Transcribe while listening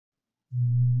Hey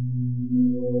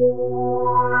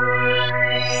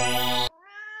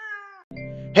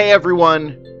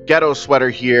everyone, Ghetto Sweater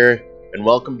here, and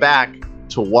welcome back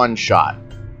to One Shot.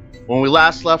 When we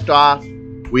last left off,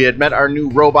 we had met our new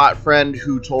robot friend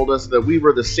who told us that we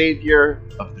were the savior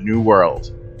of the new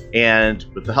world. And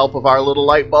with the help of our little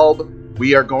light bulb,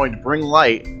 we are going to bring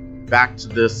light back to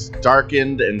this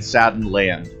darkened and saddened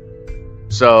land.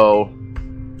 So,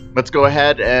 let's go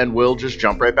ahead and we'll just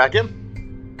jump right back in.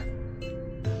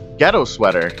 Ghetto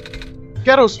Sweater.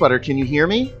 Ghetto Sweater, can you hear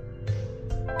me?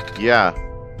 Yeah.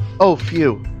 Oh,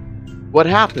 phew. What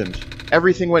happened?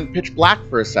 Everything went pitch black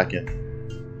for a second.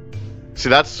 See,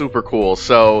 that's super cool.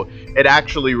 So, it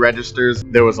actually registers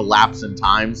there was a lapse in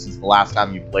time since the last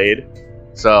time you played.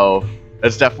 So,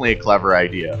 that's definitely a clever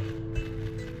idea.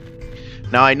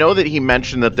 Now, I know that he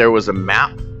mentioned that there was a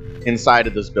map inside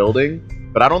of this building,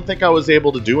 but I don't think I was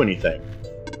able to do anything.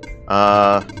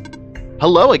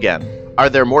 Hello again. Are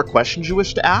there more questions you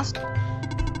wish to ask?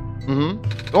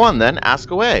 Go on then, ask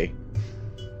away.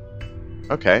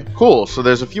 Okay, cool. So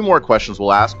there's a few more questions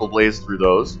we'll ask. We'll blaze through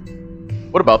those.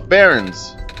 What about the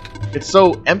Barrens? It's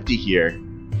so empty here.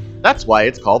 That's why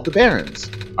it's called the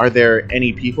Barrens. Are there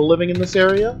any people living in this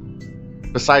area?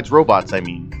 Besides robots, I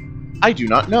mean. I do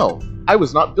not know. I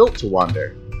was not built to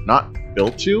wander. Not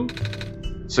built to?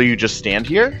 So you just stand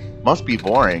here? Must be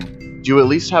boring. Do you at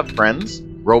least have friends?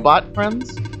 Robot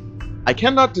friends? I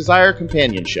cannot desire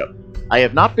companionship. I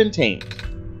have not been tamed.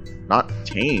 Not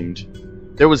tamed?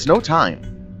 There was no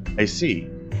time. I see.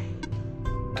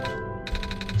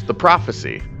 The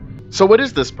prophecy. So what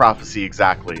is this prophecy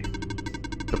exactly?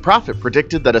 The prophet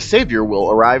predicted that a savior will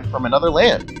arrive from another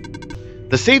land.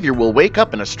 The savior will wake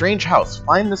up in a strange house,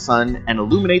 find the sun, and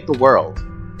illuminate the world.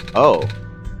 Oh.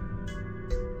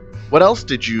 What else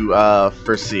did you,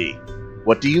 foresee?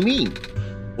 What do you mean?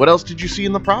 What else did you see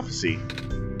in the prophecy?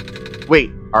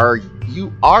 Wait,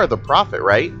 you are the prophet,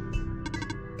 right?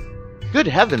 Good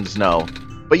heavens, no.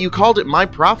 But you called it my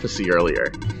prophecy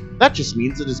earlier. That just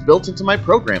means it is built into my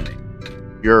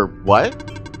programming. Your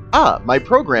what? Ah, my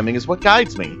programming is what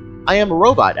guides me. I am a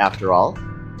robot, after all.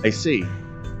 I see.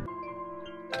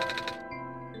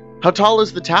 How tall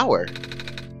is the tower?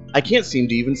 I can't seem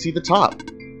to even see the top.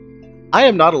 I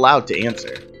am not allowed to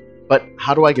answer. But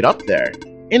how do I get up there?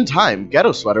 In time,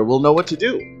 Ghetto Sweater will know what to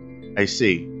do. I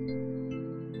see.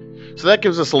 So that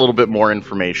gives us a little bit more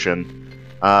information.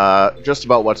 Just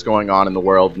about what's going on in the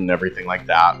world and everything like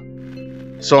that.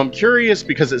 So I'm curious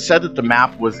because it said that the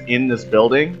map was in this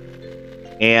building,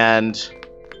 and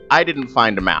I didn't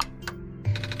find a map.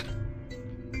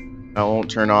 That won't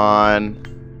turn on.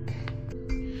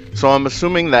 So I'm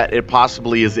assuming that it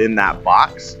possibly is in that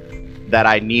box that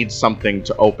I need something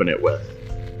to open it with.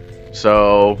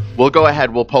 So we'll go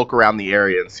ahead, we'll poke around the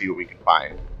area and see what we can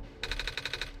find.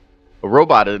 A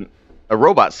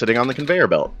robot sitting on the conveyor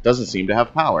belt. Doesn't seem to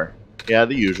have power. Yeah,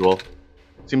 the usual.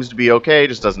 Seems to be okay,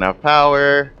 just doesn't have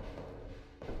power.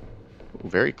 Ooh,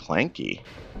 very clanky.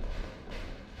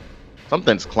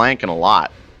 Something's clanking a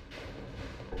lot.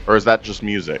 Or is that just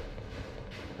music?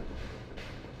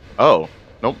 Oh,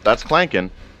 nope, that's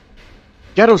clanking.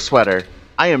 Ghetto Sweater.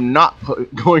 I am not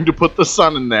going to put the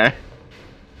sun in there.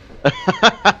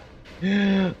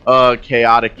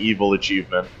 Chaotic evil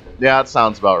achievement. Yeah, that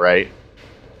sounds about right.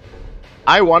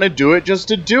 I want to do it just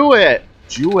to do it.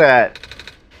 Duet.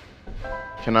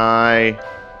 Can I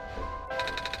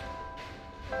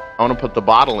want to put the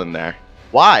bottle in there.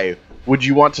 Why would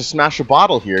you want to smash a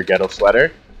bottle here, Ghetto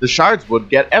Sweater? The shards would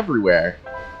get everywhere.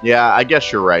 Yeah, I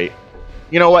guess you're right.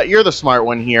 You know what? You're the smart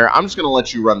one here. I'm just going to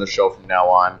let you run the show from now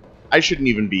on. I shouldn't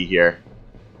even be here.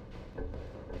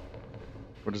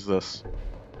 What is this?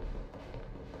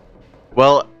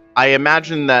 Well, I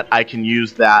imagine that I can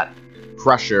use that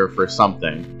crusher for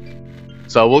something.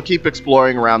 So we'll keep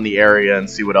exploring around the area and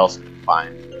see what else we can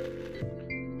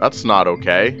find. That's not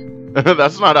okay.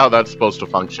 That's not how that's supposed to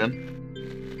function.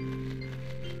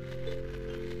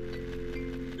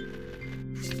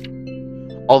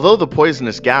 Although the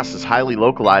poisonous gas is highly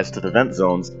localized to the vent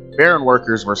zones, Baron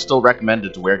workers were still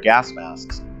recommended to wear gas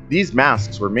masks. These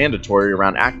masks were mandatory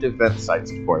around active vent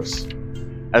sites, of course.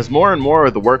 As more and more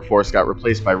of the workforce got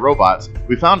replaced by robots,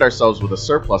 we found ourselves with a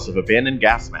surplus of abandoned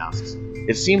gas masks.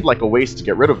 It seemed like a waste to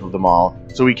get rid of them all,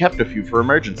 so we kept a few for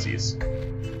emergencies.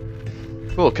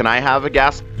 Cool, can I have a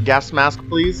gas mask,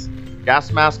 please?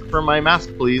 Gas mask for my mask,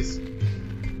 please.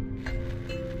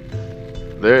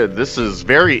 This is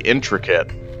very intricate.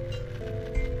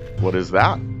 What is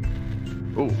that?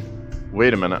 Ooh,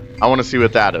 wait a minute. I want to see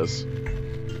what that is.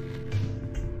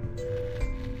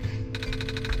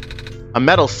 A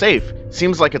metal safe.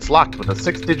 Seems like it's locked with a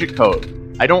 6-digit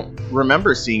code. I don't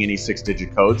remember seeing any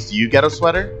 6-digit codes. Do you, Ghetto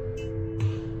Sweater?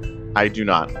 I do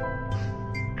not.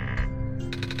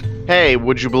 Hey,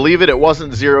 would you believe it? It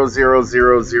wasn't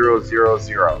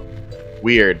 000000.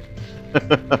 Weird.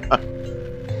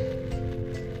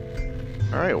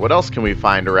 Alright, what else can we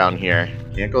find around here?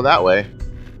 Can't go that way.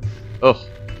 Ugh.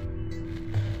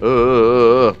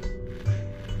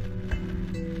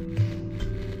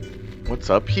 What's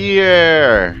up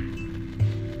here?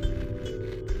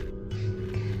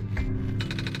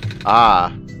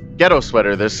 Ah, Ghetto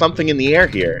Sweater, there's something in the air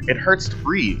here. It hurts to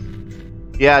breathe.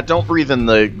 Yeah, don't breathe in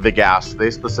the gas.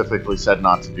 They specifically said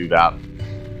not to do that.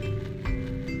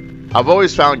 I've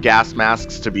always found gas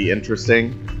masks to be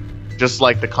interesting. Just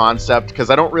like the concept, because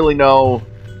I don't really know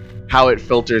how it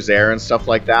filters air and stuff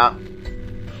like that.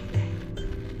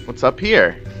 What's up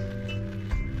here?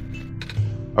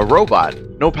 A robot.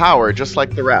 No power, just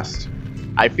like the rest.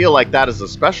 I feel like that is a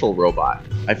special robot.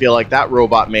 I feel like that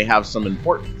robot may have some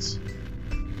importance.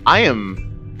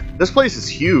 This place is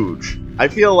huge. I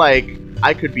feel like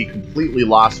I could be completely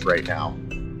lost right now.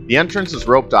 The entrance is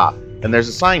roped off, and there's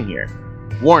a sign here.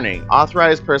 Warning,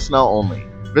 authorized personnel only.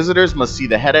 Visitors must see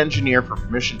the head engineer for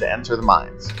permission to enter the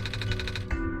mines.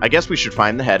 I guess we should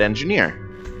find the head engineer.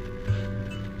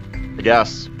 I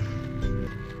guess.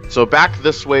 So back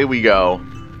this way we go.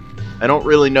 I don't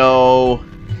really know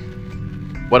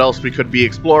what else we could be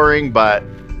exploring, but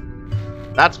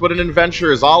that's what an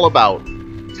adventure is all about.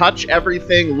 Touch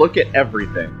everything, look at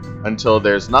everything, until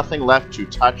there's nothing left to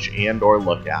touch and or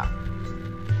look at.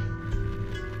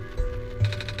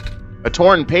 A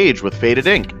torn page with faded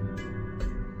ink.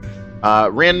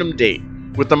 Random date.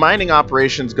 With the mining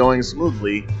operations going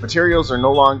smoothly, materials are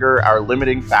no longer our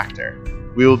limiting factor.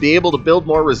 We will be able to build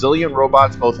more resilient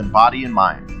robots both in body and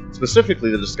mind. Specifically,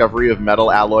 the discovery of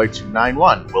metal alloy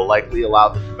 291 will likely allow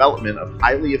the development of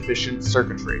highly efficient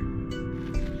circuitry.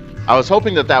 I was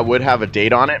hoping that would have a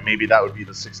date on it. Maybe that would be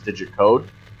the 6-digit code,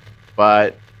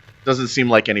 but doesn't seem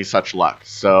like any such luck.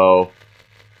 So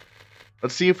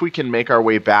let's see if we can make our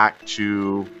way back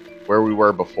to where we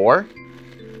were before.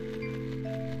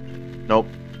 Nope.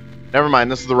 Never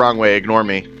mind, this is the wrong way. Ignore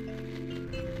me.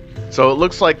 So it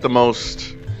looks like the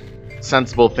most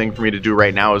sensible thing for me to do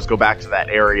right now is go back to that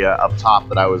area up top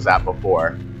that I was at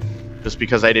before. Just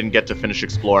because I didn't get to finish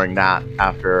exploring that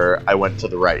after I went to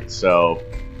the right. So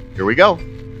here we go.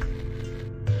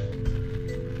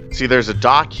 See, there's a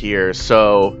dock here,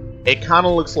 so it kind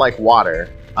of looks like water.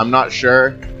 I'm not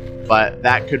sure, but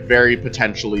that could very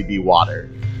potentially be water.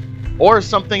 Or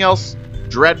something else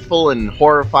dreadful and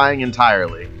horrifying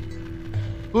entirely.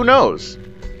 Who knows?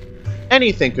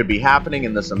 Anything could be happening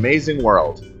in this amazing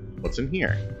world. What's in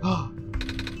here?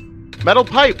 Metal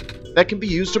pipe that can be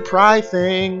used to pry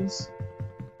things.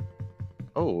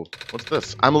 Oh, what's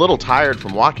this? I'm a little tired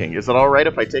from walking. Is it alright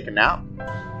if I take a nap?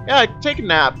 Yeah, take a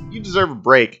nap. You deserve a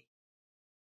break.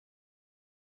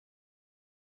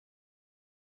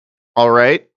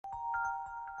 Alright.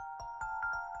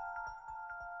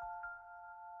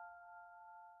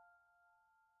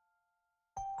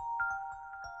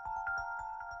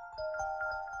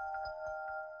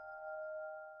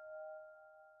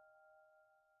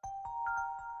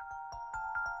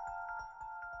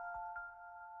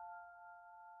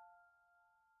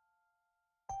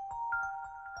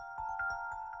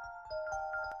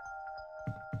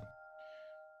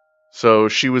 So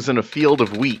she was in a field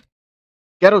of wheat.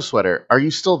 Ghetto Sweater, are you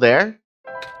still there?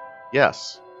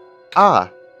 Yes.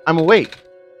 Ah, I'm awake.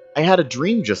 I had a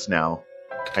dream just now.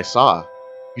 I saw.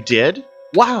 You did?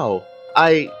 Wow!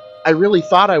 I really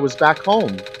thought I was back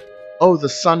home. Oh, the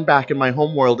sun back in my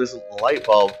homeworld isn't a light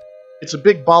bulb. It's a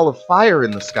big ball of fire in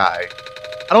the sky.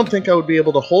 I don't think I would be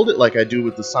able to hold it like I do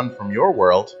with the sun from your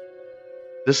world.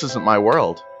 This isn't my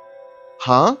world.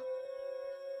 Huh?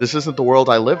 This isn't the world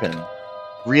I live in.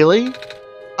 Really?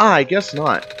 Ah, I guess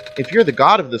not. If you're the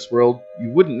god of this world,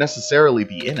 you wouldn't necessarily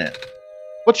be in it.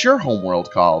 What's your homeworld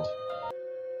called?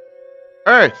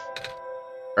 Earth.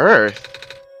 Earth?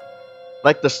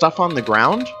 Like the stuff on the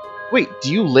ground? Wait,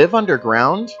 do you live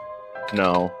underground?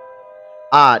 No.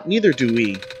 Ah, neither do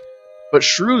we. But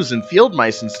shrews and field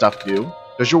mice and stuff do.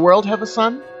 Does your world have a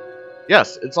sun?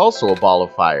 Yes, it's also a ball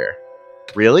of fire.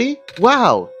 Really?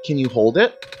 Wow! Can you hold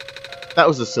it? That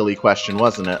was a silly question,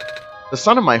 wasn't it? The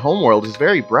sun in my homeworld is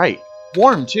very bright.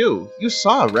 Warm, too. You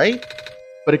saw, right?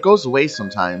 But it goes away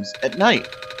sometimes. At night.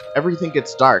 Everything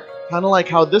gets dark. Kind of like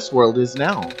how this world is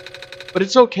now. But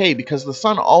it's okay, because the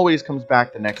sun always comes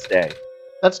back the next day.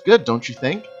 That's good, don't you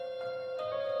think?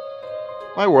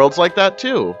 My world's like that,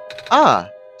 too. Ah,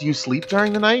 do you sleep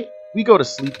during the night? We go to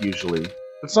sleep usually.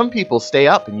 But some people stay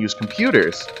up and use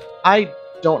computers. I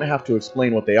don't have to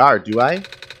explain what they are, do I?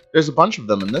 There's a bunch of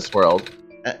them in this world.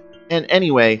 And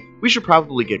anyway, we should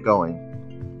probably get going.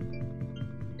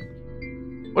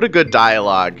 What a good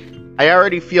dialogue. I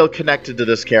already feel connected to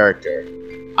this character.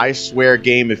 I swear,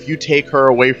 game, if you take her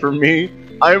away from me,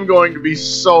 I am going to be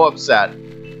so upset.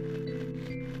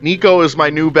 Niko is my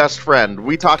new best friend.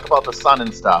 We talk about the sun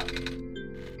and stuff.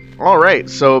 Alright,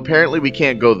 so apparently we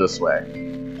can't go this way.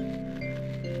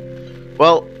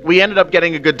 Well, we ended up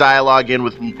getting a good dialogue in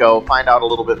with Niko, find out a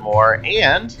little bit more,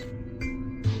 and...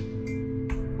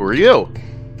 Who are you?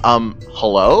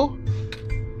 Hello?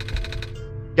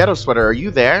 Ghetto Sweater, are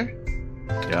you there?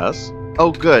 Yes.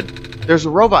 Oh, good. There's a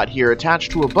robot here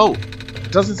attached to a boat.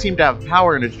 It doesn't seem to have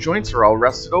power and its joints are all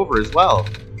rusted over as well.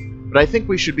 But I think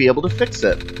we should be able to fix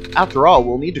it. After all,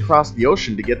 we'll need to cross the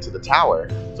ocean to get to the tower.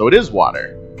 So it is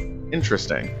water.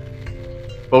 Interesting.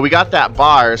 But we got that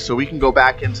bar, so we can go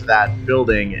back into that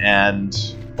building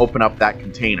and open up that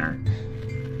container.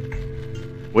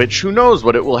 Which, who knows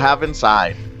what it will have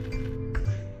inside.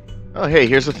 Oh hey,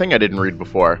 here's a thing I didn't read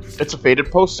before. It's a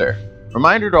faded poster.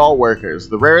 Reminder to all workers,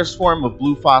 the rarest form of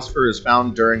blue phosphor is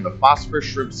found during the phosphor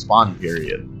shrimp spawn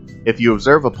period. If you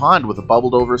observe a pond with a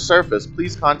bubbled over surface,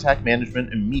 please contact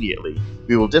management immediately.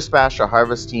 We will dispatch a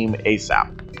harvest team ASAP.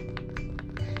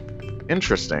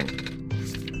 Interesting.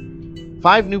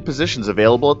 5 new positions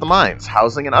available at the mines.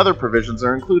 Housing and other provisions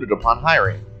are included upon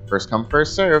hiring. First come,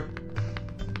 first serve.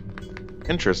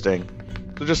 Interesting.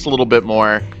 So just a little bit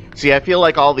more. See, I feel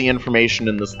like all the information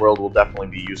in this world will definitely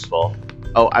be useful.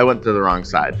 Oh, I went to the wrong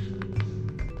side.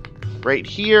 Right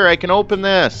here, I can open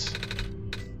this.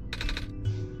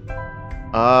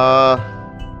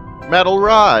 Metal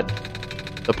rod.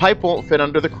 The pipe won't fit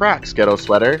under the cracks, Ghetto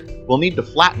Sweater. We'll need to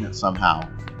flatten it somehow.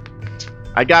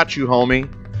 I got you, homie.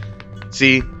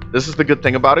 See, this is the good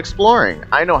thing about exploring.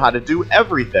 I know how to do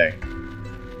everything.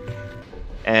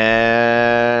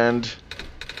 And...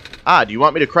 Ah, do you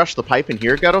want me to crush the pipe in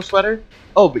here, Ghetto Sweater?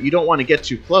 Oh, but you don't want to get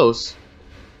too close.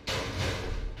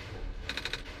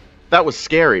 That was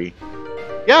scary.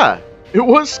 Yeah, it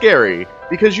was scary.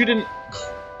 Because you didn't...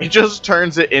 It just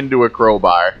turns it into a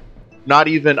crowbar. Not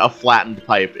even a flattened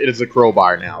pipe. It is a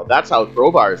crowbar now. That's how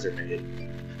crowbars are made.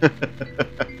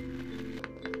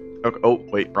 Okay, oh,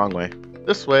 wait, wrong way.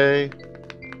 This way.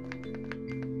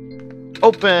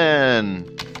 Open!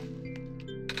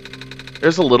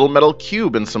 There's a little metal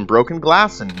cube and some broken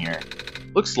glass in here.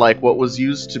 Looks like what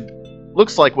used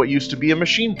to be a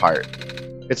machine part.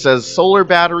 It says solar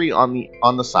battery on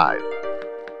the side.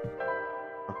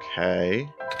 Okay.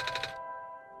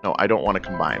 No, I don't want to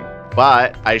combine.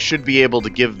 But I should be able to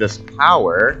give this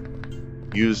power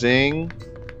using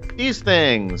these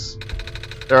things.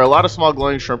 There are a lot of small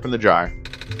glowing shrimp in the jar.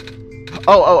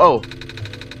 Oh.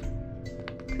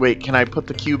 Wait, can I put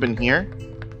the cube in here?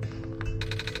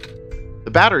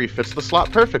 The battery fits the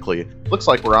slot perfectly. Looks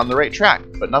like we're on the right track,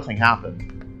 but nothing happened.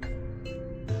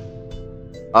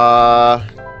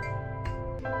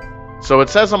 So it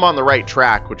says I'm on the right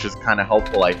track, which is kind of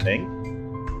helpful, I think.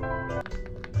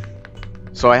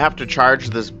 So I have to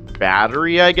charge this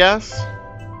battery, I guess?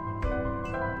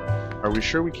 Are we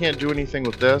sure we can't do anything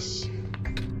with this?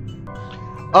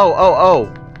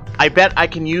 Oh. I bet I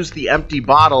can use the empty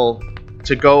bottle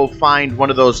to go find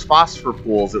one of those phosphor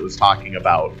pools it was talking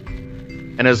about.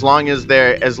 And as long as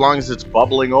it's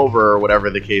bubbling over or whatever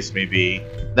the case may be,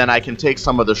 then I can take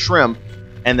some of the shrimp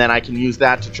and then I can use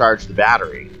that to charge the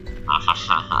battery. Ha ha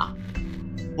ha ha.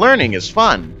 Learning is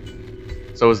fun.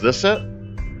 So is this it?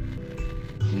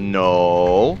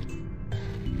 No.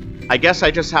 I guess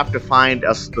I just have to find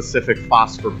a specific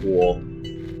phosphor pool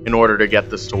in order to get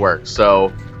this to work.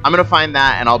 So I'm going to find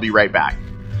that and I'll be right back.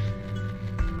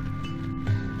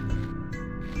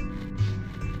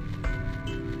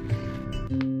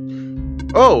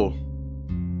 Oh.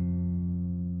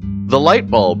 The light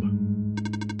bulb.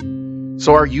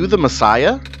 So are you the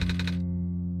Messiah?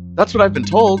 That's what I've been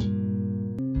told.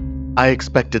 I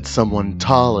expected someone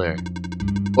taller.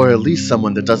 Or at least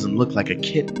someone that doesn't look like a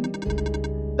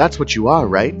kitten. That's what you are,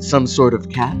 right? Some sort of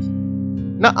cat?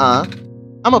 Nuh-uh.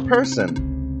 I'm a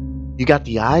person. You got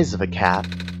the eyes of a cat.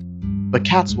 But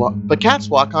cats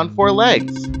walk on 4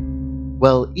 legs.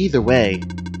 Well, either way,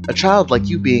 a child like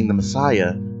you being the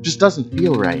Messiah just doesn't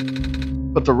feel right.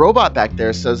 But the robot back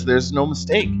there says there's no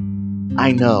mistake.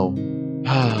 I know.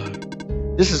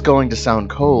 This is going to sound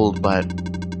cold, but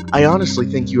I honestly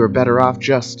think you are better off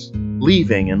just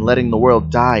leaving and letting the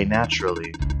world die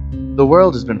naturally. The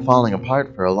world has been falling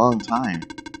apart for a long time.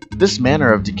 This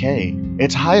manner of decay,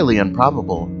 it's highly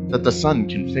improbable that the sun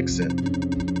can fix it.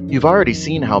 You've already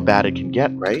seen how bad it can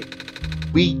get, right?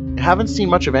 We haven't seen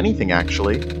much of anything,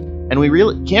 actually, and we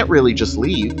can't really just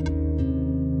leave.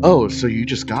 Oh, so you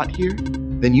just got here?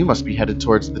 Then you must be headed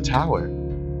towards the tower.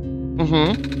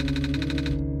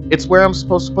 It's where I'm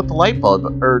supposed to put the light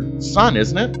bulb, or sun,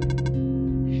 isn't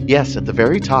it? Yes, at the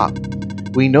very top.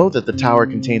 We know that the tower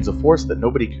contains a force that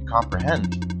nobody could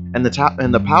comprehend, and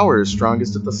the power is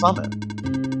strongest at the summit.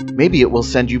 Maybe it will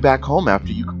send you back home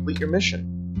after you complete your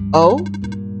mission. Oh?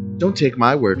 Don't take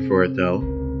my word for it, though.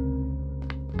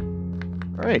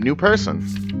 Alright, new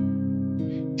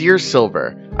person. Dear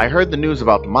Silver, I heard the news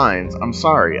about the mines. I'm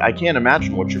sorry, I can't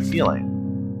imagine what you're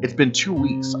feeling. It's been 2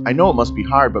 weeks. I know it must be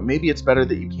hard, but maybe it's better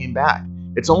that you came back.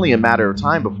 It's only a matter of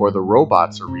time before the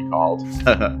robots are recalled.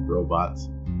 Robots.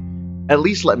 At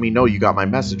least let me know you got my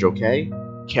message, okay?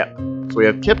 Kip. So we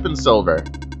have Kip and Silver.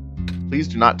 Please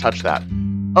do not touch that.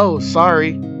 Oh,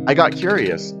 sorry. I got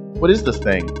curious. What is this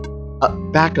thing? A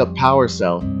backup power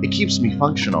cell. It keeps me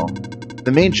functional.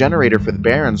 The main generator for the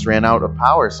Barrens ran out of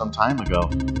power some time ago.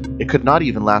 It could not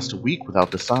even last a week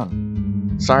without the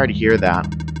sun. Sorry to hear that.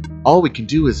 All we can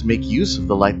do is make use of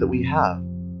the light that we have.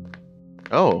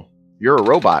 Oh, you're a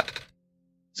robot.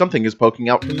 Something is poking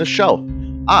out from the shelf.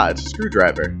 Ah, it's a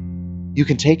screwdriver. You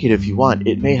can take it if you want.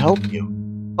 It may help you.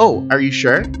 Oh, are you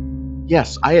sure?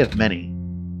 Yes, I have many.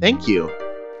 Thank you.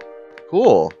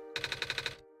 Cool.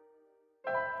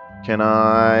 Can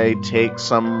I take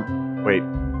some... Wait,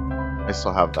 I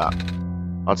still have that.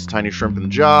 Lots of tiny shrimp in the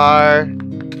jar.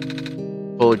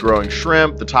 Full of growing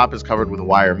shrimp. The top is covered with a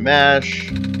wire mesh.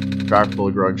 Jar full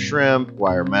of growing shrimp.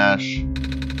 Wire mesh.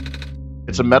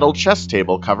 It's a metal chess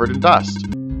table covered in dust.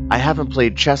 I haven't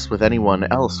played chess with anyone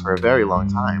else for a very long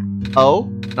time. Oh?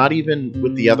 Not even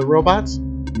with the other robots?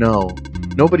 No.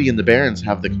 Nobody in the Barrens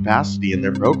have the capacity in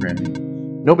their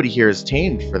programming. Nobody here is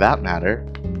tamed, for that matter.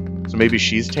 So maybe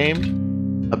she's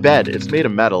tamed? A bed. It's made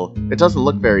of metal. It doesn't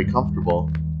look very comfortable.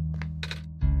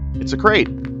 It's a crate.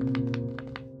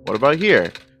 What about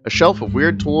here? A shelf of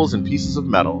weird tools and pieces of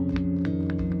metal.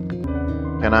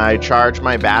 Can I charge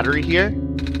my battery here?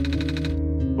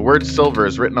 The word silver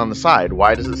is written on the side.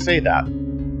 Why does it say that?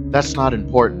 That's not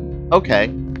important.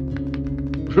 Okay.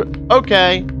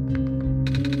 Okay.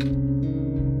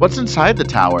 What's inside the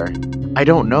tower? I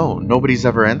don't know. Nobody's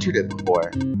ever entered it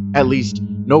before. At least,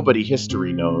 nobody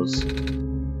history knows.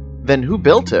 Then who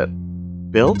built it?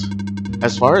 Built?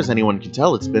 As far as anyone can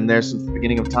tell, it's been there since the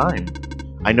beginning of time.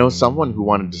 I know someone who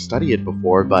wanted to study it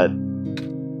before, but...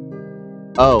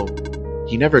 Oh,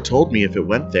 he never told me if it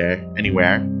went there,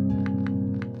 anywhere.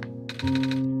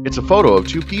 It's a photo of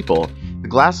 2 people. The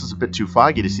glass is a bit too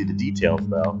foggy to see the details,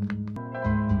 though.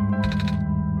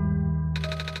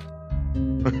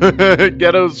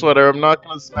 Ghetto sweater, I'm not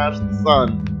gonna smash the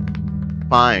sun.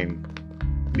 Fine.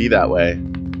 Be that way.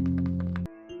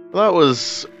 Well,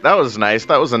 that was nice.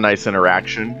 That was a nice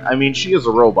interaction. I mean, she is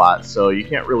a robot, so you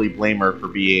can't really blame her for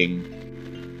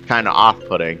being kind of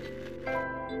off-putting.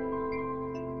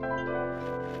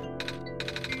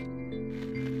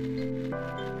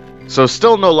 So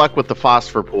still no luck with the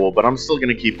phosphor pool, but I'm still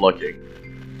gonna keep looking.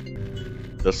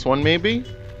 This one, maybe?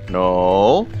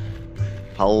 No.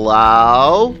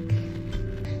 Hello?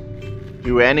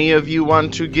 Do any of you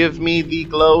want to give me the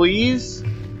glowies?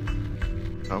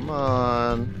 Come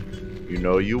on. You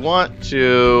know you want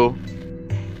to.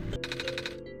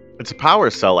 It's a power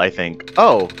cell, I think.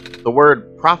 Oh, the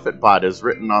word profit bot is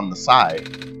written on the side.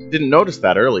 Didn't notice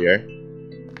that earlier.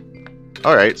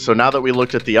 Alright, so now that we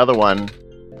looked at the other one,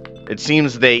 it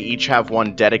seems they each have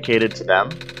one dedicated to them.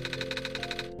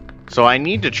 So I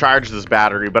need to charge this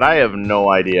battery, but I have no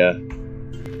idea.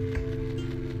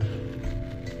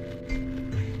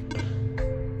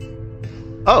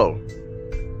 Oh.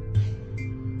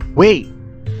 Wait.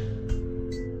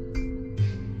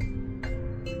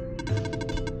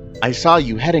 I saw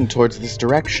you heading towards this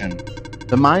direction.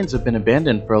 The mines have been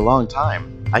abandoned for a long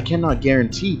time. I cannot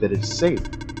guarantee that it's safe.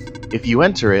 If you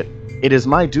enter it, it is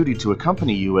my duty to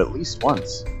accompany you at least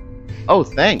once. Oh,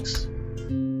 thanks.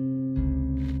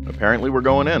 Apparently we're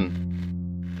going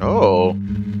in. Oh.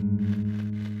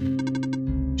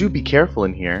 Do be careful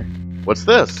in here. What's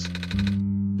this?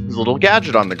 There's a little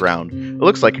gadget on the ground. It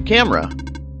looks like a camera.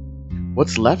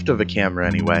 What's left of a camera,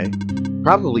 anyway?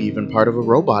 Probably even part of a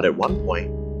robot at one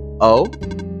point. Oh?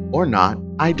 Or not.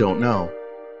 I don't know.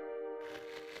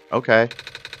 Okay.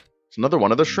 It's another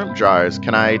one of the shrimp jars.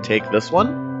 Can I take this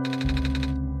one?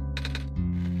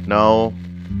 No.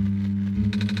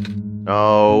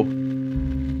 No.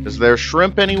 Is there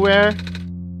shrimp anywhere?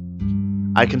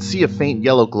 I can see a faint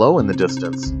yellow glow in the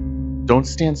distance. Don't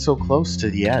stand so close to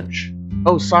the edge.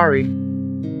 Oh, sorry.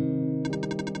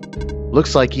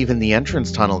 Looks like even the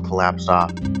entrance tunnel collapsed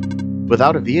off.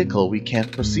 Without a vehicle, we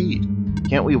can't proceed.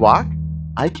 Can't we walk?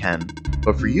 I can.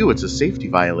 But for you, it's a safety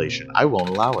violation. I won't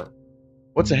allow it.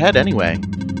 What's ahead anyway?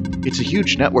 It's a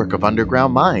huge network of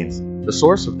underground mines, the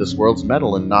source of this world's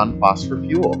metal and non-phosphor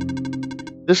fuel.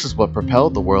 This is what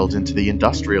propelled the world into the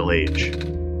industrial age.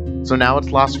 So now it's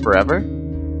lost forever?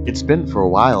 It's been for a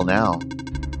while now.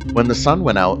 When the sun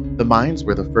went out, the mines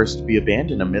were the first to be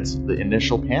abandoned amidst the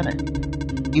initial panic.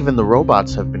 Even the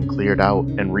robots have been cleared out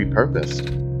and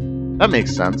repurposed. That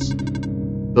makes sense.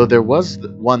 Though there was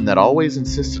one that always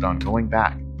insisted on going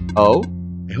back. Oh?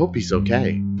 I hope he's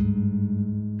okay.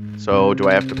 So, do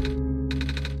I have to...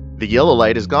 The yellow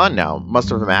light is gone now. Must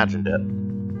have imagined it.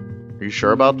 Are you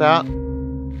sure about that?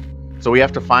 So we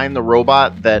have to find the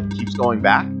robot that keeps going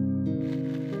back?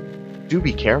 Do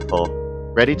be careful.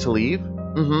 Ready to leave?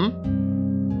 Mm-hmm.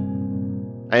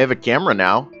 I have a camera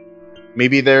now.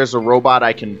 Maybe there's a robot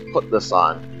I can put this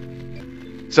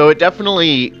on. So it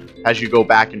definitely, as you go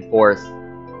back and forth,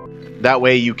 that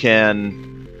way you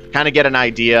can kind of get an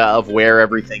idea of where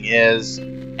everything is.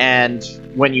 And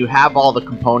when you have all the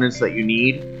components that you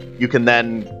need, you can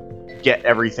then get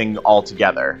everything all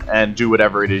together and do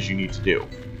whatever it is you need to do.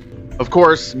 Of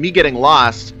course, me getting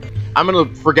lost, I'm going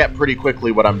to forget pretty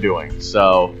quickly what I'm doing,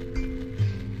 so...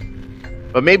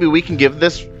 But maybe we can give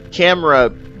this camera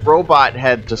robot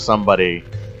head to somebody.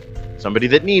 Somebody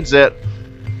that needs it.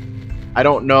 I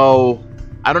don't know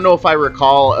if I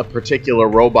recall a particular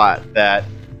robot that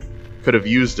could have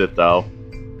used it, though.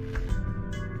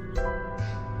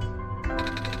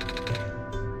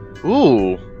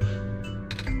 Ooh.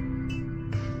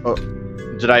 Oh,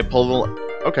 did I pull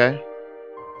the... Okay.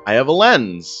 I have a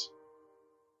lens.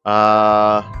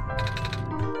 Oh!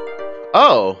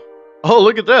 Oh,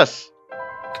 look at this!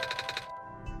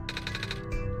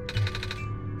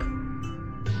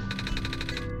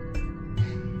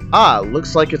 Ah,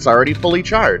 looks like it's already fully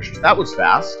charged. That was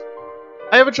fast.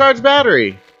 I have a charged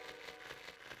battery!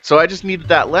 So I just needed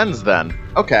that lens then.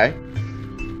 Okay.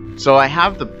 So I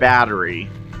have the battery.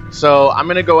 So I'm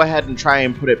going to go ahead and try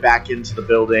and put it back into the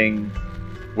building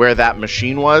where that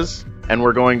machine was, and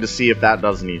we're going to see if that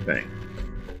does anything.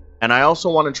 And I also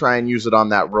want to try and use it on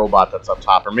that robot that's up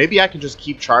top, or maybe I can just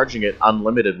keep charging it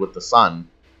unlimited with the sun.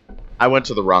 I went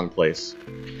to the wrong place.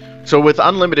 So with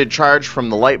unlimited charge from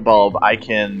the light bulb, I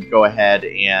can go ahead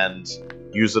and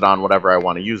use it on whatever I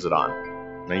want to use it on.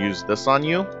 Can I use this on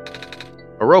you?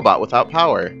 A robot without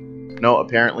power. No,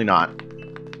 apparently not.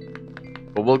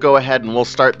 But we'll go ahead and we'll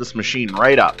start this machine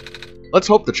right up. Let's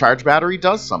hope the charge battery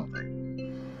does something.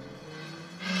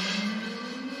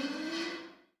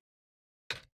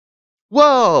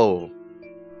 Whoa!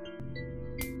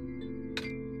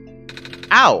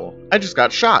 Ow! I just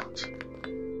got shocked.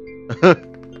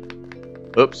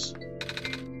 Oops.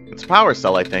 It's a power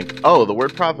cell, I think. Oh, the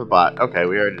word profit bot. Okay,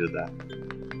 we already did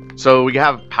that. So we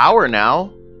have power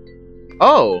now.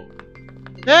 Oh!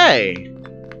 Hey!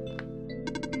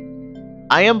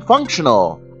 I am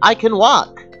functional. I can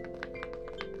walk.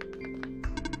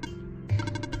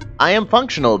 I am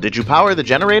functional. Did you power the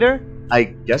generator? I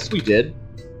guess we did.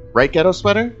 Right, Ghetto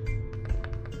Sweater?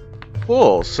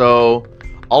 Cool. So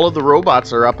all of the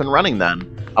robots are up and running then.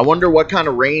 I wonder what kind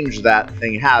of range that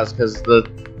thing has, because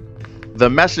the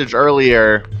message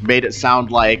earlier made it sound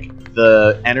like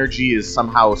the energy is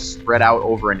somehow spread out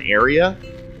over an area.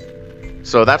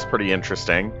 So that's pretty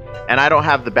interesting. And I don't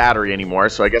have the battery anymore,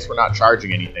 so I guess we're not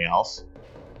charging anything else.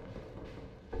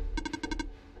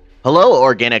 Hello,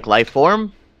 organic life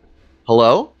form?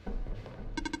 Hello?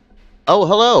 Oh,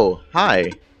 hello.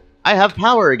 Hi. I have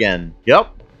power again.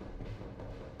 Yep.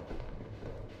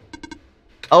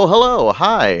 Oh, hello.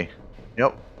 Hi.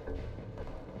 Yep.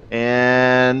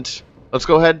 And let's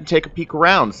go ahead and take a peek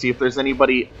around, see if there's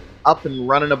anybody up and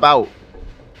running about.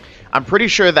 I'm pretty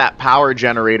sure that power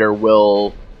generator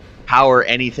will power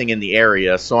anything in the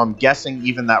area, so I'm guessing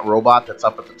even that robot that's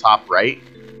up at the top right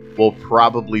will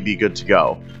probably be good to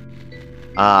go.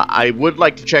 I would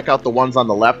like to check out the ones on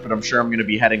the left, but I'm sure I'm going to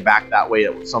be heading back that way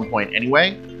at some point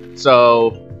anyway.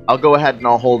 So I'll go ahead and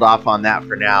I'll hold off on that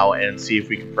for now and see if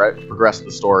we can progress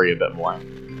the story a bit more.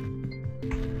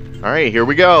 Alright, here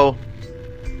we go.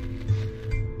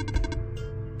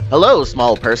 Hello,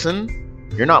 small person.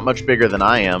 You're not much bigger than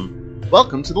I am.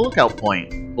 Welcome to the lookout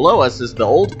point. Below us is the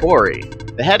old quarry.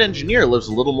 The head engineer lives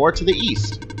a little more to the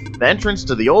east. The entrance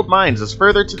to the old mines is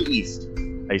further to the east.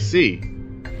 I see.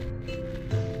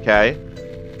 Okay.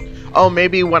 Oh,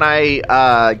 maybe when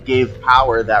I gave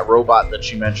power, that robot that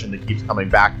she mentioned that keeps coming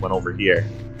back went over here.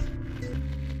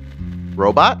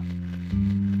 Robot?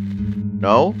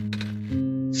 No?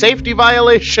 Safety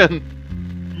violation!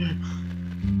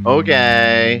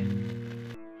 Okay.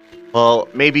 Well,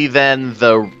 maybe then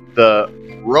the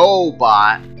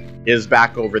robot is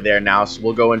back over there now, so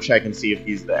we'll go and check and see if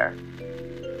he's there.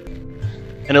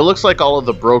 And it looks like all of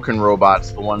the broken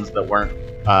robots, the ones that weren't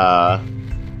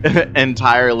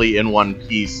entirely in one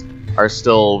piece, are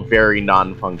still very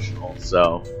non-functional,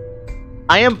 so...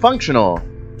 I am functional!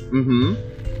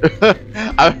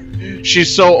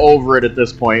 She's so over it at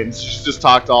this point. She's just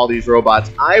talked to all these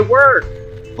robots. I work!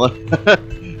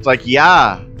 It's like,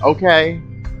 yeah, okay,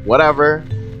 whatever.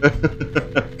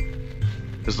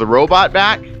 Is the robot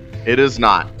back? It is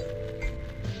not.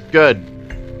 Good.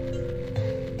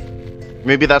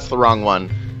 Maybe that's the wrong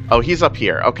one. Oh, he's up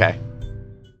here. Okay.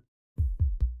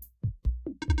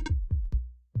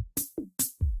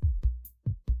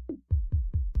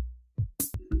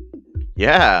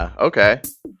 Yeah, okay.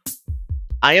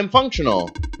 I am functional.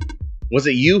 Was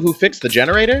it you who fixed the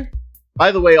generator?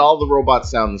 By the way, all the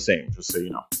robots sound the same, just so you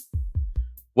know.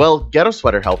 Well, Ghetto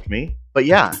Sweater helped me, but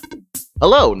yeah.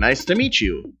 Hello, nice to meet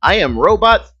you. I am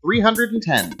Robot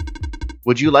 310.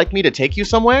 Would you like me to take you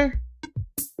somewhere?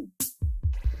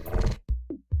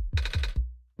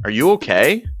 Are you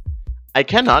okay? I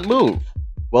cannot move.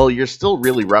 Well, you're still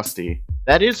really rusty.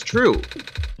 That is true.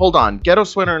 Hold on, Ghetto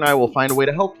Sweater and I will find a way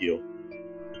to help you.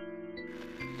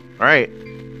 Alright,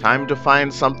 time to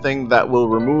find something that will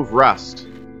remove rust.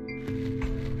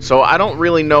 So I don't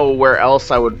really know where else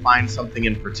I would find something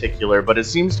in particular, but it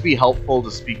seems to be helpful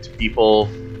to speak to people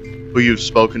who you've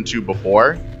spoken to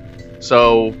before.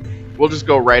 So we'll just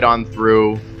go right on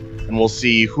through and we'll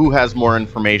see who has more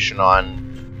information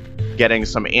on getting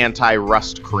some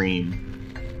anti-rust cream.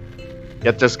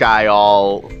 Get this guy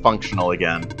all functional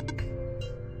again.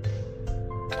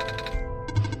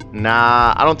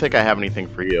 Nah, I don't think I have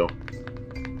anything for you.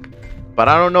 But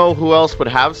I don't know who else would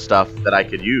have stuff that I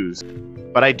could use.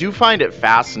 But I do find it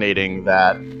fascinating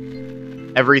that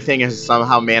everything has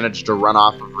somehow managed to run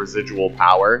off of residual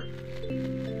power.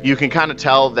 You can kind of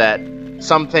tell that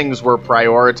some things were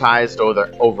prioritized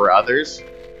over others.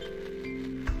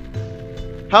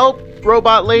 Help,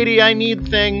 robot lady, I need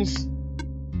things.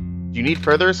 Do you need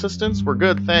further assistance? We're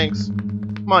good, thanks.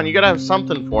 Come on, you gotta have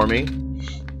something for me.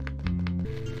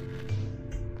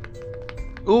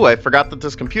 Ooh, I forgot that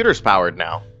this computer's powered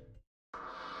now.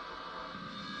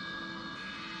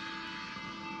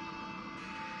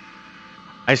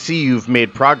 I see you've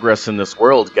made progress in this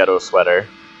world, Ghetto Sweater.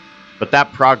 But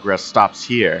that progress stops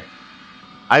here.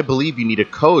 I believe you need a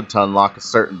code to unlock a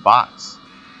certain box.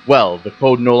 Well, the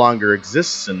code no longer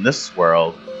exists in this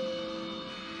world.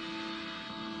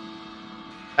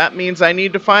 That means I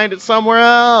need to find it somewhere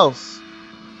else.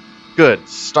 Good,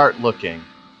 start looking.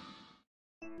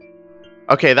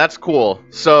 Okay, that's cool.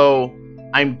 So,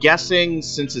 I'm guessing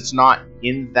since it's not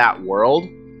in that world,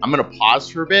 I'm going to pause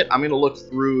for a bit. I'm going to look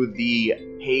through the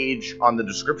page on the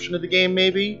description of the game,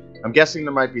 maybe. I'm guessing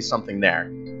there might be something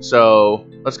there. So,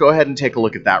 let's go ahead and take a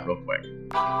look at that real quick.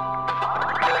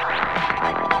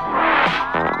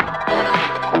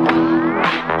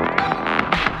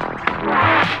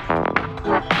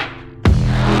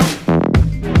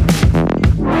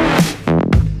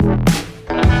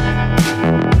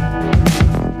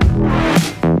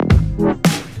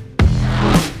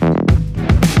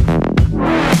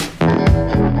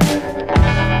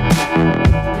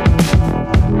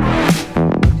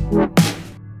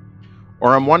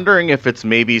 Or I'm wondering if it's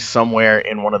maybe somewhere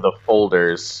in one of the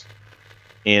folders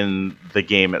in the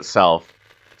game itself.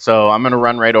 So I'm going to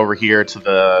run right over here to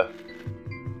the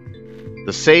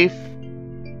safe,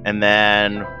 and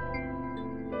then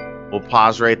we'll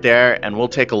pause right there and we'll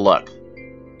take a look.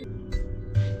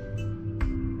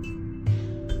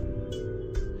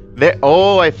 There,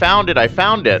 oh, I found it,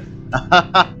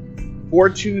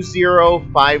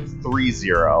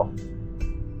 420530.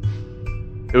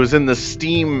 It was in the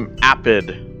Steam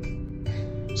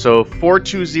Appid. So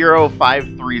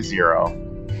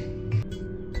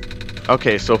 420530.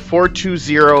 Okay, so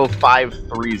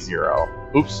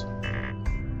 420530. Oops.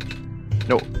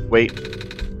 No, wait.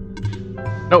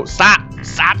 No, stop!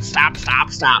 Stop!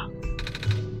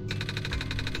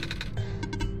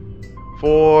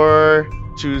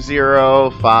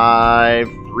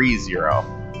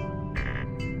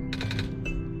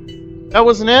 420530. That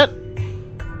wasn't it?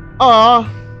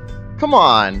 Aw. Come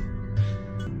on.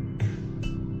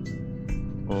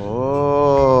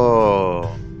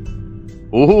 Oh.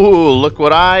 Ooh, look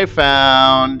what I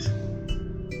found.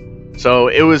 So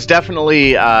it was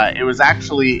definitely, it was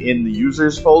actually in the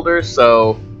users folder,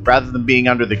 so rather than being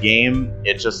under the game,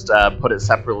 it just put it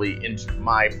separately into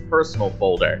my personal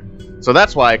folder. So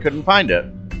that's why I couldn't find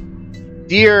it.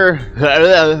 Dear,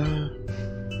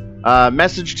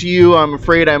 message to you, I'm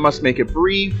afraid I must make it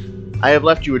brief. I have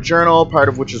left you a journal, part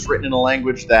of which is written in a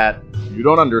language that you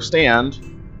don't understand.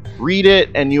 Read it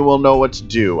and you will know what to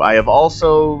do. I have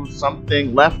also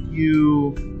left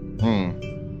you...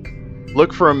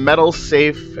 Look for a metal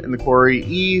safe in the quarry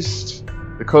east.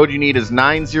 The code you need is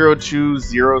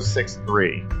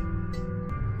 902063.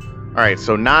 Alright,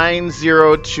 so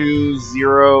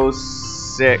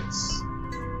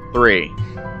 902063.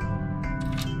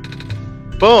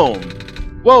 Boom!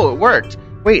 Whoa, it worked!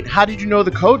 Wait, how did you know the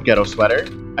code, Ghetto Sweater?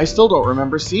 I still don't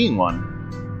remember seeing one.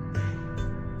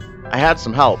 I had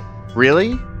some help.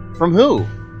 Really? From who?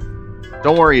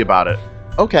 Don't worry about it.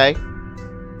 Okay.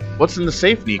 What's in the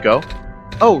safe, Niko?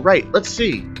 Oh, right, let's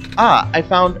see. Ah, I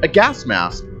found a gas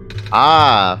mask.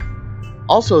 Ah.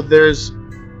 Also, there's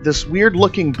this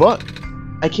weird-looking book.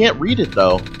 I can't read it,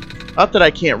 though. Not that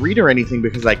I can't read or anything,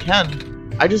 because I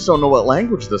can. I just don't know what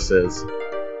language this is.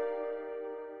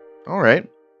 Alright.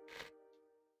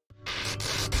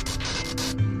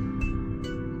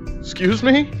 Excuse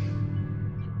me?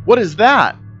 What is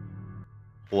that?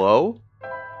 Hello?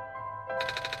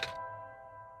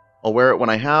 I'll wear it when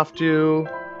I have to.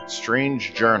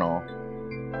 Strange journal.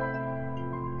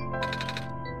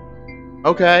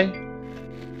 Okay.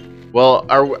 Well,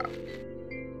 are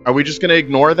we just gonna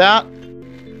ignore that?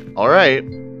 Alright.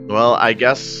 Well, I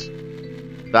guess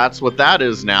that's what that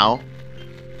is now.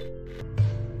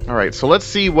 Alright, so let's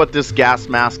see what this gas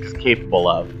mask is capable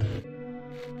of.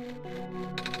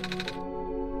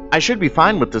 I should be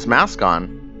fine with this mask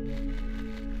on.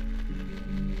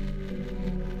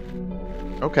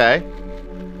 Okay.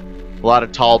 A lot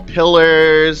of tall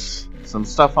pillars, some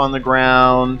stuff on the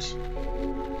ground.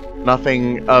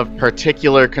 Nothing of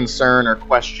particular concern or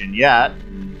question yet.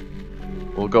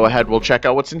 We'll go ahead, we'll check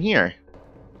out what's in here.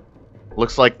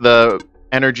 Looks like the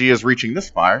energy is reaching this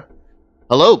far.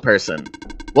 Hello, person.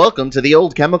 Welcome to the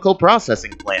old chemical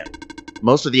processing plant.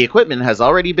 Most of the equipment has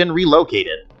already been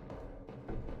relocated.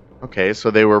 Okay, so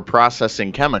they were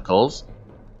processing chemicals.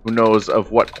 Who knows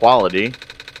of what quality?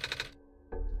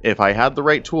 If I had the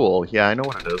right tool, yeah, I know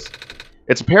what it is.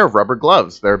 It's a pair of rubber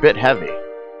gloves. They're a bit heavy.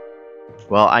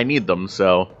 Well, I need them,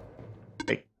 so...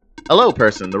 Hey. Hello,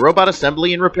 person. The robot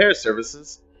assembly and repair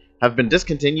services have been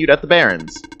discontinued at the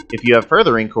Barrens. If you have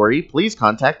further inquiry, please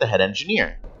contact the head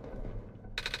engineer.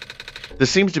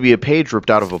 This seems to be a page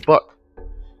ripped out of a book.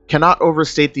 Cannot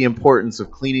overstate the importance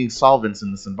of cleaning solvents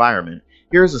in this environment.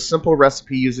 Here is a simple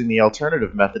recipe using the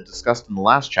alternative method discussed in the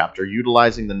last chapter,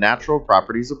 utilizing the natural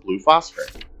properties of blue phosphor.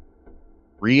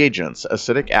 Reagents: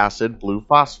 acidic acid, blue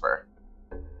phosphor.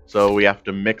 So we have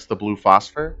to mix the blue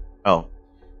phosphor? Oh.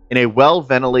 In a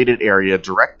well-ventilated area,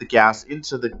 direct the gas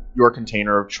into your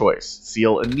container of choice.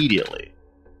 Seal immediately.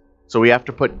 So we have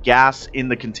to put gas in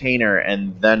the container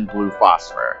and then blue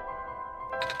phosphor.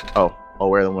 Oh, I'll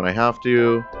wear them when I have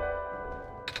to.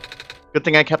 Good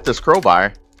thing I kept this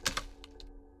crowbar.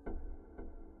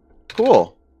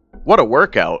 Cool. What a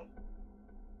workout.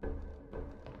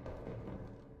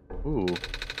 Ooh.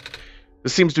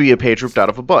 This seems to be a page ripped out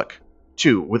of a book.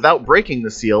 2. Without breaking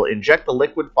the seal, inject the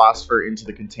liquid phosphor into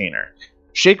the container.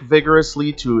 Shake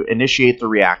vigorously to initiate the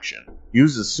reaction.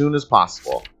 Use as soon as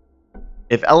possible.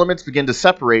 If elements begin to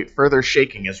separate, further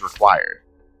shaking is required.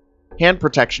 Hand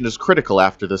protection is critical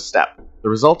after this step. The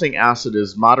resulting acid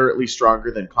is moderately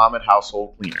stronger than common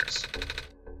household cleaners.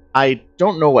 I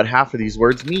don't know what half of these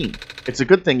words mean. It's a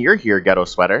good thing you're here, Ghetto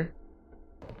Sweater.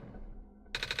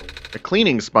 A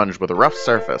cleaning sponge with a rough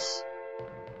surface.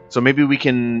 So maybe we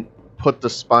can put the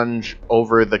sponge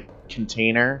over the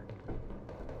container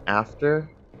after?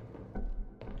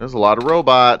 There's a lot of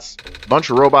robots. A bunch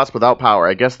of robots without power.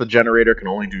 I guess the generator can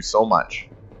only do so much.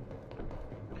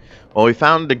 Well, we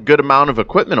found a good amount of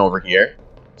equipment over here.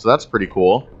 So that's pretty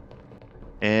cool.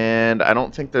 And I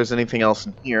don't think there's anything else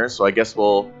in here, so I guess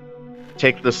we'll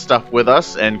take this stuff with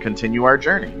us and continue our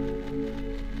journey.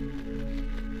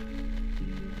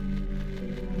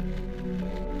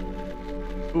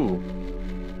 Ooh.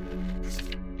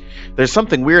 There's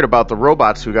something weird about the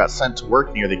robots who got sent to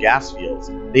work near the gas fields.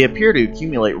 They appear to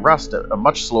accumulate rust at a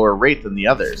much slower rate than the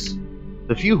others.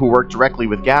 The few who work directly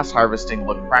with gas harvesting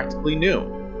look practically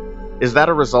new. Is that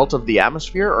a result of the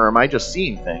atmosphere, or am I just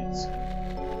seeing things?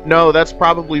 No, that's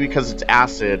probably because it's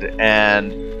acid,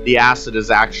 and the acid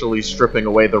is actually stripping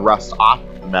away the rust off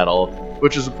of the metal,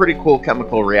 which is a pretty cool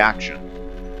chemical reaction.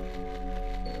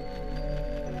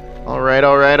 Alright,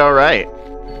 alright, alright.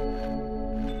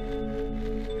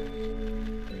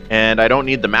 And I don't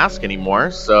need the mask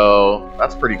anymore, so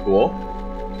that's pretty cool.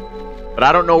 But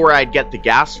I don't know where I'd get the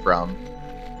gas from.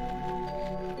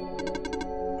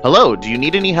 Hello, do you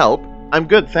need any help? I'm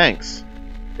good, thanks.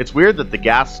 It's weird that the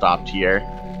gas stopped here.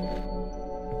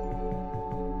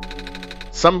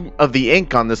 Some of the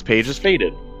ink on this page is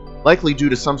faded. likely due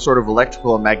to some sort of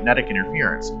electrical and magnetic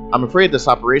interference. I'm afraid this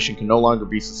operation can no longer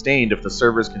be sustained if the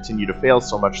servers continue to fail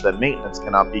so much that maintenance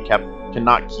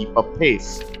cannot keep up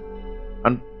pace.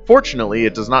 Unfortunately,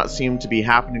 it does not seem to be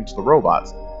happening to the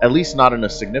robots, at least not in a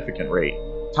significant rate.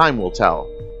 Time will tell.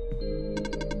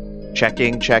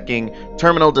 Checking.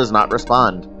 Terminal does not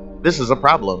respond. This is a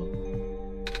problem.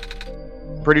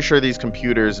 Pretty sure these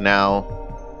computers now...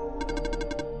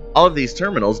 All of these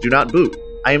terminals do not boot.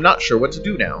 I am not sure what to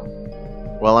do now.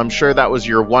 Well, I'm sure that was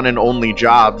your one and only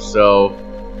job, so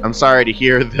I'm sorry to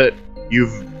hear that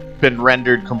you've been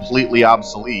rendered completely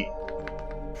obsolete.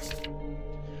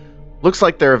 Looks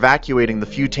like they're evacuating the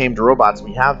few tamed robots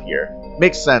we have here.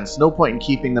 Makes sense, no point in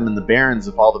keeping them in the Barrens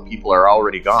if all the people are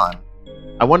already gone.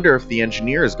 I wonder if the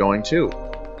engineer is going too.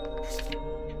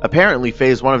 Apparently,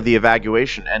 Phase 1 of the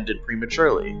evacuation ended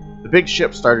prematurely. The big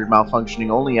ship started malfunctioning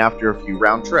only after a few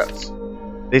round trips.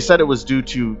 They said it was due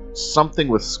to something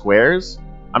with squares?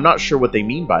 I'm not sure what they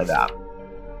mean by that.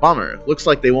 Bummer, looks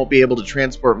like they won't be able to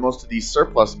transport most of these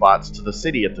surplus bots to the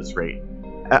city at this rate.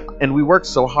 And we worked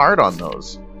so hard on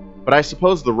those. But I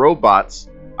suppose the robots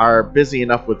are busy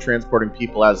enough with transporting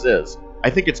people as is. I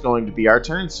think it's going to be our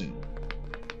turn soon.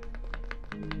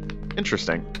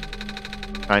 Interesting.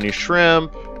 Tiny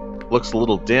shrimp. Looks a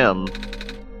little dim.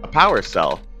 A power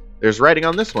cell. There's writing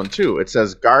on this one too. It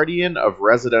says Guardian of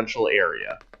Residential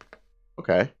Area.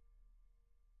 Okay.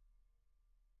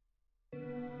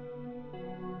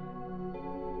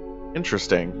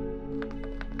 Interesting.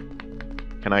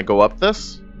 Can I go up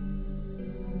this?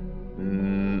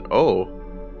 Oh.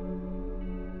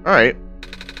 Alright.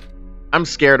 I'm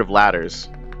scared of ladders.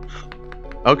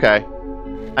 Okay.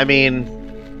 I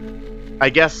mean, I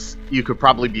guess you could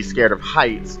probably be scared of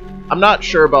heights. I'm not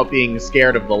sure about being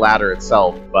scared of the ladder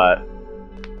itself, but...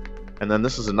 And then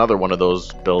this is another one of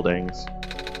those buildings.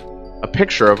 A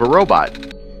picture of a robot.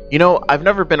 You know, I've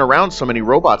never been around so many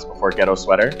robots before, Ghetto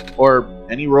Sweater. Or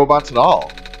any robots at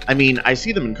all. I mean, I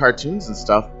see them in cartoons and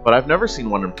stuff, but I've never seen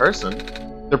one in person.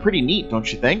 They're pretty neat,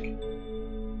 don't you think?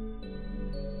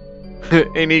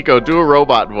 Hey Niko, do a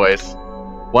robot voice.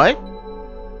 What?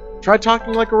 Try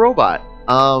talking like a robot.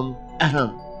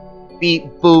 Beep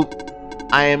boop.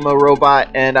 I am a robot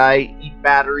and I eat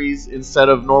batteries instead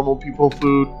of normal people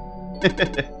food.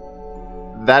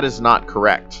 That is not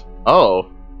correct. Oh.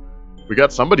 We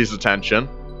got somebody's attention.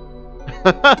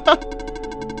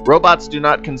 Robots do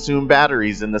not consume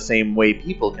batteries in the same way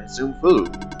people consume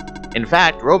food. In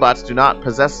fact, robots do not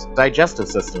possess digestive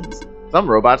systems. Some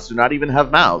robots do not even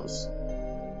have mouths.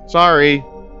 Sorry.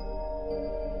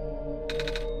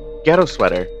 Ghetto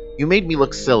Sweater, you made me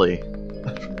look silly.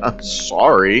 I'm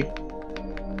sorry.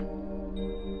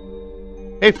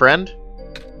 Hey, friend.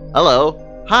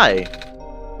 Hello. Hi.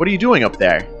 What are you doing up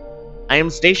there? I am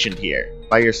stationed here.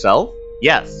 By yourself?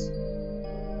 Yes.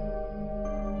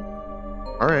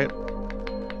 Alright.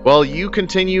 Well, you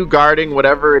continue guarding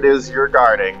whatever it is you're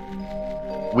guarding.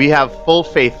 We have full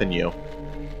faith in you.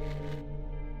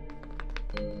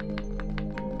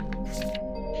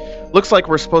 Looks like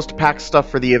we're supposed to pack stuff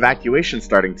for the evacuation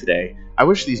starting today. I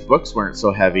wish these books weren't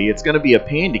so heavy. It's going to be a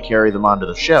pain to carry them onto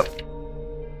the ship.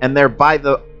 And they're by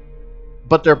the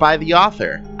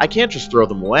author. I can't just throw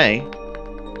them away.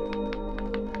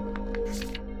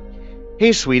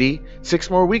 Hey, sweetie. 6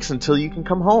 more weeks until you can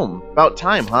come home. About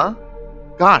time, huh?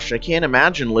 Gosh, I can't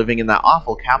imagine living in that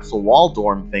awful capsule wall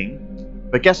dorm thing.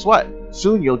 But guess what?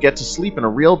 Soon you'll get to sleep in a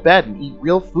real bed and eat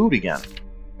real food again.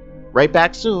 Right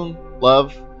back soon.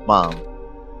 Love, Mom.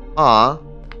 Aw.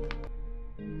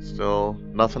 Still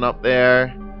nothing up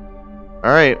there.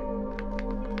 Alright.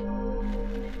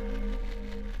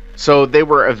 So they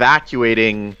were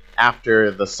evacuating after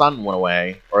the sun went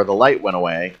away, or the light went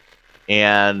away,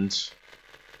 and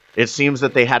it seems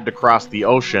that they had to cross the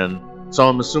ocean. So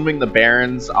I'm assuming the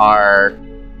Barrens are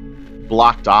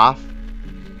blocked off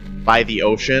by the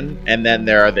ocean, and then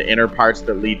there are the inner parts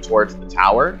that lead towards the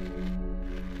tower.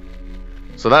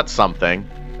 So that's something.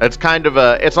 It's kind of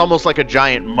it's almost like a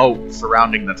giant moat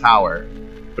surrounding the tower.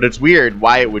 But it's weird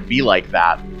why it would be like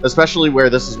that, especially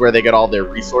where this is where they get all their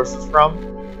resources from.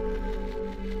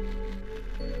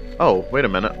 Oh, wait a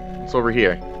minute. It's over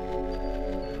here.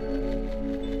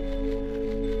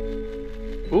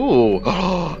 Ooh.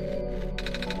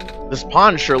 This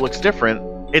pond sure looks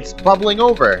different. It's bubbling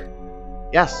over.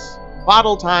 Yes.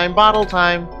 Bottle time, bottle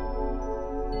time.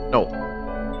 No.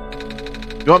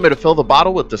 You want me to fill the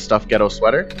bottle with this stuff, Ghetto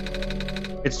Sweater?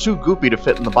 It's too goopy to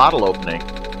fit in the bottle opening.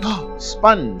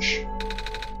 Sponge.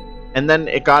 And then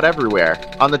it got everywhere.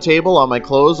 On the table, on my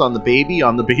clothes, on the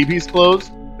baby's clothes.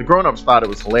 The grown-ups thought it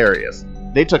was hilarious.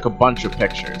 They took a bunch of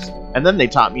pictures. And then they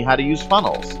taught me how to use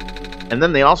funnels. And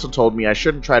then they also told me I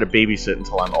shouldn't try to babysit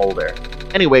until I'm older.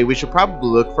 Anyway, we should probably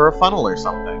look for a funnel or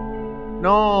something.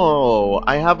 No,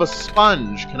 I have a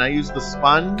sponge. Can I use the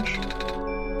sponge?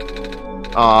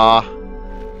 Aw.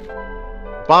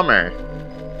 Bummer.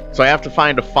 So I have to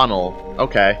find a funnel.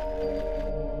 Okay.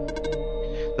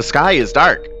 The sky is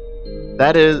dark.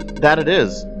 That it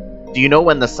is. Do you know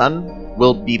when the sun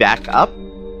will be back up?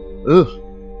 Ugh.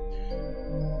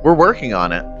 We're working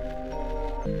on it.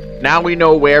 Now we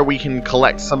know where we can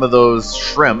collect some of those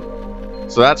shrimp,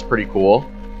 so that's pretty cool.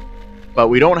 But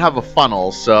we don't have a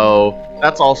funnel, so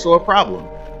that's also a problem.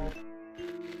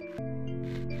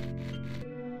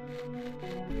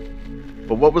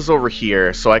 But what was over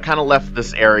here? So I kind of left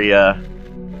this area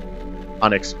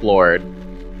unexplored.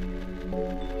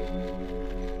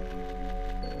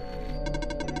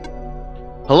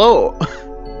 Hello!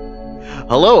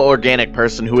 Hello, organic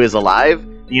person who is alive.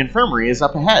 The infirmary is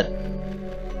up ahead.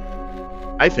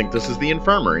 I think this is the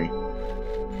infirmary.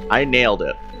 I nailed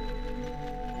it.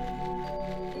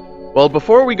 Well,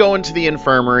 before we go into the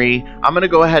infirmary, I'm going to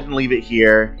go ahead and leave it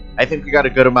here. I think we got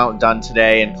a good amount done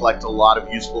today and collect a lot of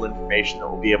useful information that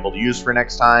we'll be able to use for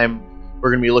next time. We're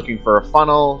going to be looking for a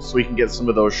funnel so we can get some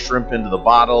of those shrimp into the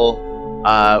bottle.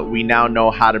 We now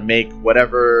know how to make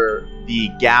whatever the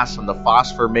gas and the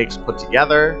phosphor makes put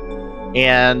together.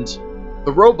 And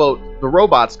the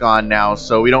robot's gone now,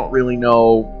 so we don't really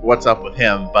know what's up with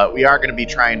him, but we are going to be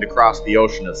trying to cross the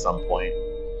ocean at some point.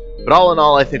 But all in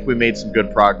all, I think we made some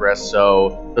good progress,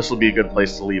 so this will be a good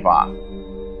place to leave off.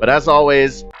 But as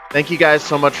always, thank you guys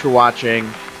so much for watching.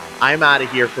 I'm out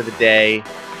of here for the day,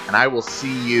 and I will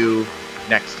see you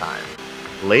next time.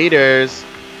 Laters!